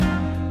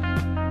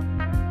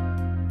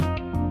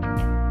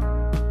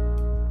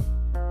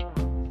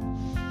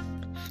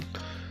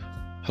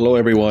Hello,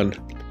 everyone.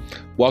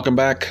 Welcome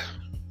back.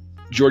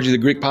 Georgie the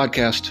Greek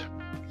podcast.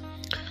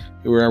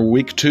 We're on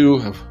week 2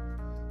 of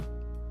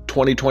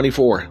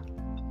 2024.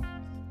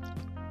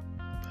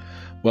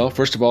 Well,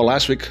 first of all,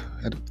 last week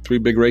had 3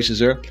 big races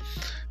there.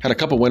 Had a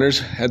couple winners.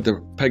 Had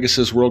the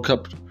Pegasus World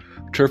Cup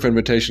Turf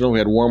Invitational. We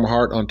had Warm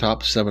Heart on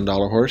top, $7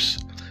 horse.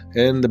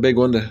 And the big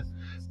one, the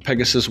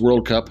Pegasus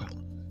World Cup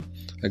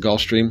at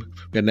Gulfstream.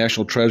 We had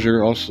National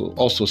Treasure, also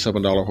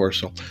 $7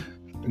 horse. So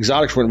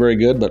exotics weren't very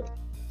good, but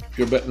if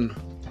you're betting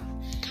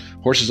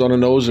horses on the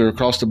nose or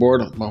across the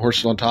board, my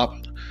horses on top,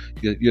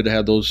 you'd have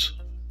had those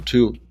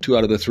two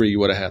out of the 3 you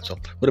would have had. So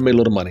would have made a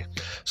little money.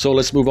 So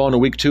let's move on to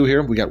week 2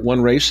 here. We got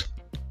one race,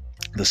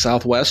 the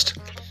Southwest,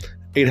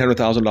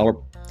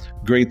 $800,000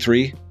 grade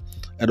 3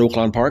 at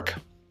Oaklawn Park.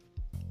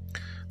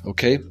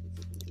 Okay.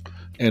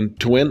 And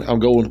to win, I'm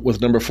going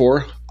with number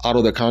 4,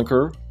 Otto the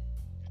Conqueror.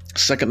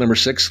 Second, number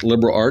 6,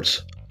 Liberal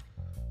Arts.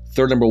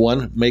 Third, number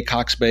 1,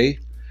 Maycox Bay.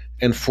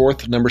 And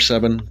fourth, number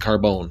 7,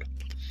 Carbone.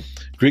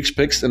 Greeks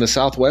picks in the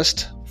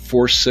Southwest,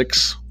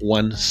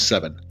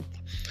 4617.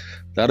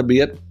 That'll be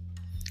it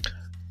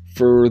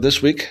for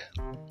this week.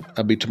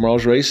 That'll be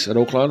tomorrow's race at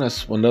Oaklawn.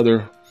 That's one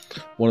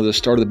of the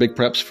start of the big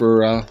preps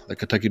for the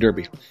Kentucky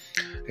Derby.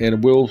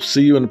 And we'll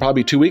see you in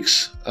probably 2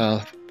 weeks.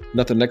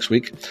 Nothing next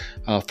week.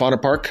 Fauna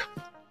Park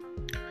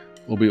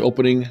will be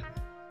opening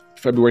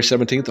February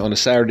 17th on a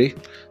Saturday.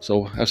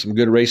 So have some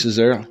good races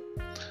there.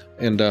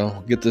 And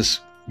get this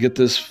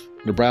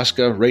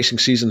Nebraska racing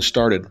season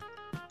started.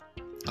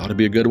 Ought to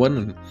be a good one.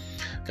 And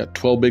got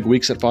 12 big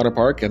weeks at Fauna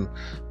Park and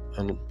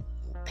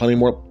plenty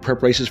more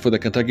prep races for the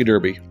Kentucky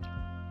Derby.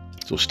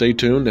 So stay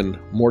tuned and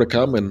more to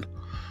come, and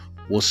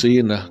we'll see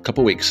you in a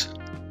couple weeks.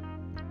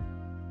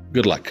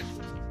 Good luck.